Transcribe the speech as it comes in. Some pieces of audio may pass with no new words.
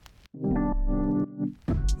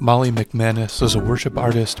Molly McManus is a worship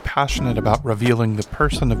artist passionate about revealing the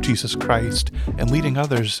person of Jesus Christ and leading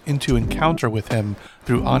others into encounter with him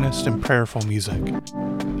through honest and prayerful music.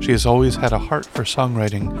 She has always had a heart for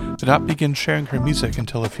songwriting, did not begin sharing her music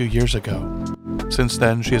until a few years ago. Since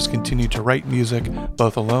then, she has continued to write music,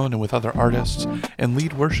 both alone and with other artists, and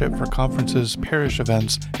lead worship for conferences, parish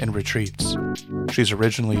events, and retreats. She's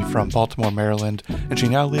originally from Baltimore, Maryland, and she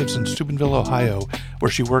now lives in Steubenville, Ohio,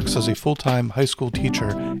 where she works as a full-time high school teacher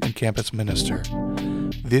and campus minister.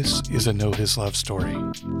 This is a Know His Love story.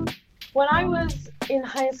 When I was in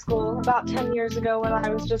high school, about 10 years ago when I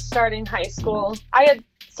was just starting high school, I'd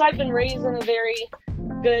been raised in a very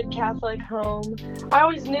good Catholic home. I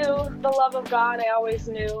always knew the love of God. I always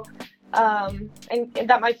knew and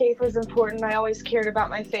that my faith was important. I always cared about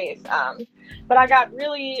my faith. But I got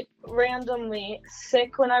really randomly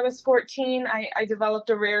sick when I was 14. I developed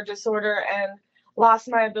a rare disorder and lost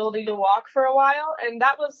my ability to walk for a while. And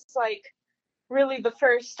that was like really the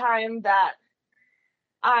first time that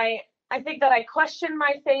I think that I questioned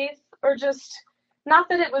my faith, or just not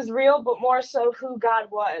that it was real, but more so who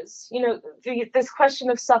God was. You know, this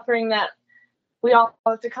question of suffering that we all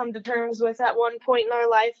have to come to terms with at one point in our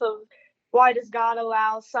life of why does God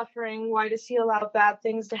allow suffering? Why does he allow bad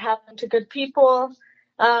things to happen to good people?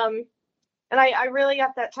 And I really,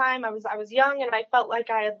 at that time, I was young, and I felt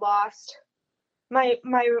like I had lost my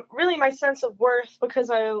sense of worth,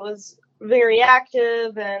 because I was very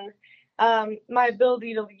active, and my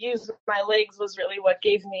ability to use my legs was really what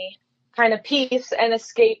gave me kind of peace and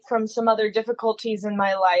escape from some other difficulties in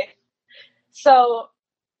my life. So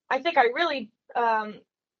I think I really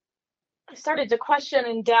started to question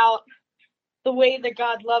and doubt the way that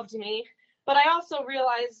God loved me. But I also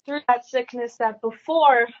realized through that sickness that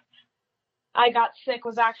before I got sick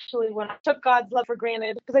was actually when I took God's love for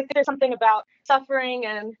granted, because I think there's something about suffering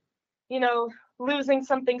and, you know, losing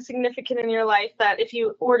something significant in your life that if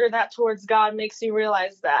you order that towards God makes you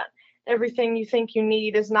realize that everything you think you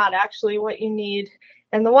need is not actually what you need.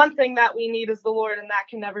 And the one thing that we need is the Lord, and that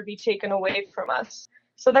can never be taken away from us.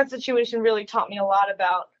 So that situation really taught me a lot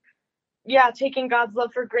about, taking God's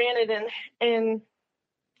love for granted, and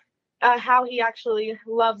how he actually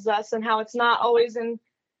loves us, and how it's not always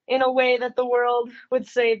in a way that the world would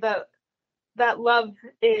say that love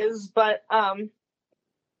is, but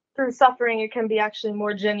through suffering it can be actually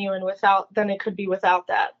more genuine than it could be without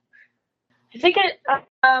that. I think it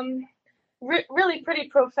really pretty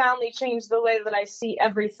profoundly changed the way that I see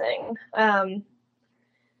everything. The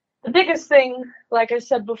biggest thing, like I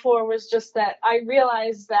said before, was just that I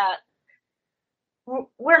realized that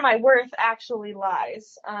where my worth actually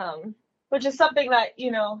lies, which is something that,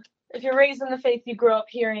 you know, if you're raised in the faith, you grow up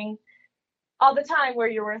hearing all the time where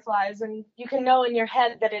your worth lies, and you can know in your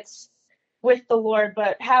head that it's with the Lord.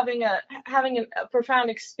 But having a profound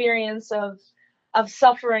experience of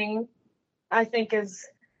suffering, I think, is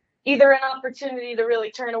either an opportunity to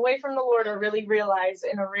really turn away from the Lord or really realize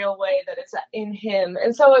in a real way that it's in him.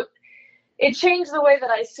 And so it changed the way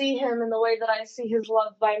that I see him and the way that I see his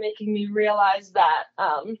love by making me realize that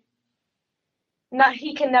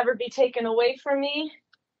he can never be taken away from me.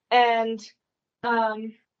 And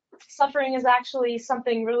suffering is actually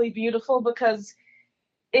something really beautiful, because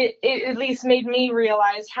it at least made me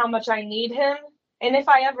realize how much I need him. And if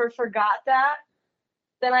I ever forgot that,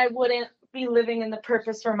 then I wouldn't be living in the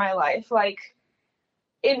purpose for my life. Like,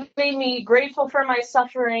 it made me grateful for my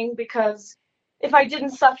suffering, because if I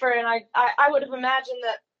didn't suffer, and I would have imagined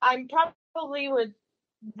that I probably would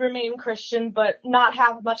remain Christian but not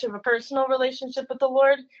have much of a personal relationship with the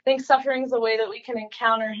Lord. I think suffering is a way that we can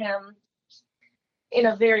encounter him in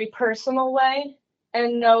a very personal way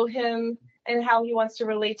and know him and how he wants to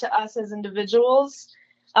relate to us as individuals,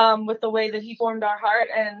 with the way that he formed our heart.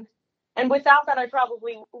 And without that, I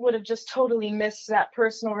probably would have just totally missed that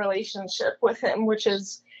personal relationship with him, which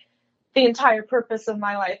is the entire purpose of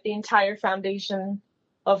my life, the entire foundation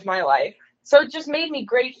of my life. So it just made me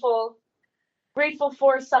grateful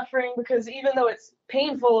for suffering, because even though it's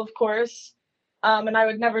painful, of course, and I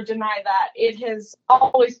would never deny that, it has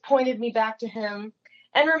always pointed me back to him,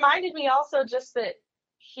 and reminded me also just that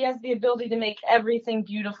he has the ability to make everything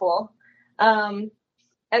beautiful. And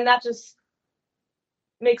that just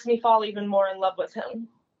makes me fall even more in love with him.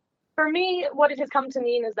 For me, what it has come to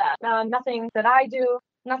mean is that nothing that I do,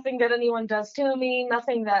 nothing that anyone does to me,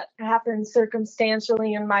 nothing that happens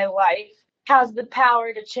circumstantially in my life has the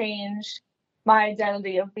power to change my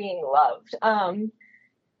identity of being loved.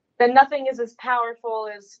 That nothing is as powerful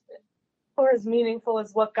or as meaningful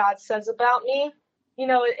as what God says about me. You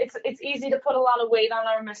know, it's easy to put a lot of weight on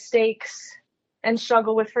our mistakes and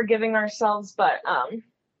struggle with forgiving ourselves, but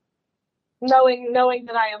knowing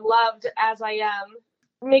that I am loved as I am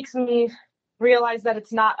makes me realize that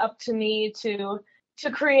it's not up to me to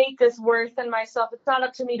create this worth in myself. It's not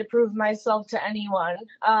up to me to prove myself to anyone.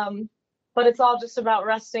 But it's all just about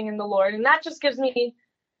resting in the Lord. And that just gives me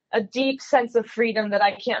a deep sense of freedom that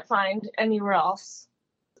I can't find anywhere else.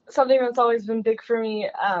 Something that's always been big for me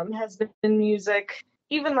has been music.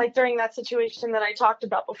 Even like during that situation that I talked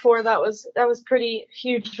about before, that was pretty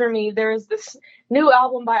huge for me. There was this new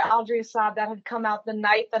album by Audrey Assad that had come out the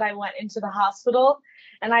night that I went into the hospital,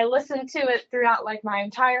 and I listened to it throughout like my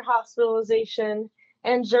entire hospitalization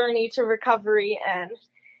and journey to recovery. And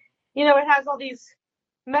it has all these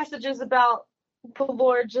messages about the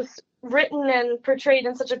Lord just written and portrayed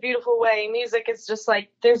in such a beautiful way. Music is just like,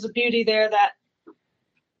 there's a beauty there that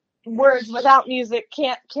words without music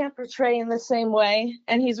can't portray in the same way.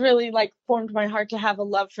 And he's really like formed my heart to have a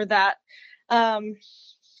love for that.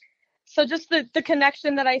 So just the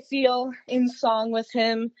connection that I feel in song with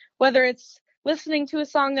him, whether it's listening to a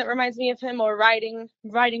song that reminds me of him or writing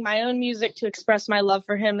my own music to express my love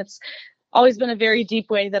for him, it's always been a very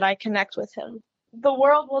deep way that I connect with him. The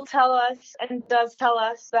world will tell us, and does tell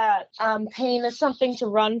us, that pain is something to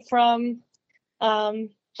run from,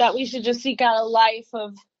 that we should just seek out a life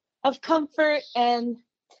of comfort and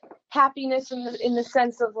happiness in the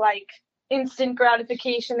sense of like instant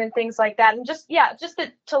gratification and things like that, and just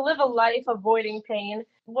to live a life avoiding pain.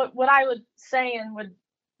 What I would say and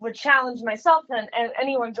would challenge myself and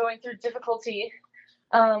anyone going through difficulty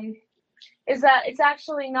is that it's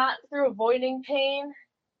actually not through avoiding pain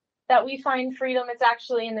that we find freedom. It's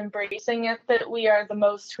actually in embracing it that we are the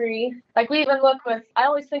most free. Like we even look with, I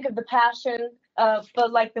always think of the Passion,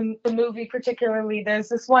 but like the movie particularly, there's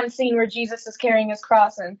this one scene where Jesus is carrying his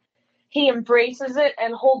cross and he embraces it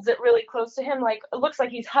and holds it really close to him. Like it looks like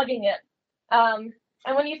he's hugging it.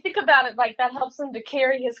 And when you think about it, like that helps him to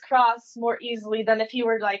carry his cross more easily than if he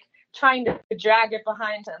were like trying to drag it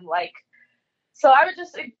behind him. Like, so I would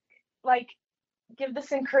just like give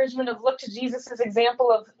this encouragement of look to Jesus'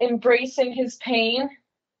 example of embracing his pain,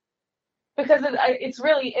 because it's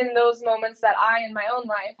really in those moments that I in my own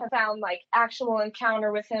life have found like actual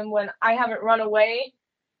encounter with him, when I haven't run away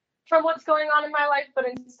from what's going on in my life, but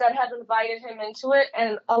instead have invited him into it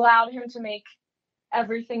and allowed him to make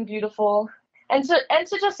everything beautiful and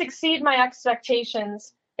to just exceed my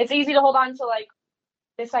expectations. It's easy to hold on to like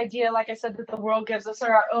this idea, like I said, that the world gives us,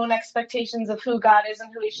 or our own expectations of who God is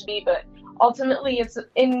and who he should be. But ultimately it's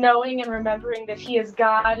in knowing and remembering that he is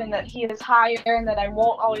God and that he is higher and that I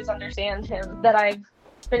won't always understand him, that I've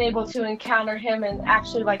been able to encounter him and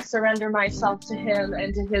actually like surrender myself to him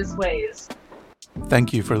and to his ways.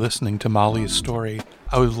 Thank you for listening to Molly's story.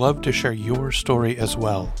 I would love to share your story as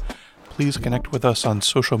well. Please connect with us on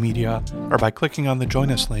social media or by clicking on the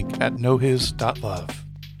Join Us link at knowhis.love.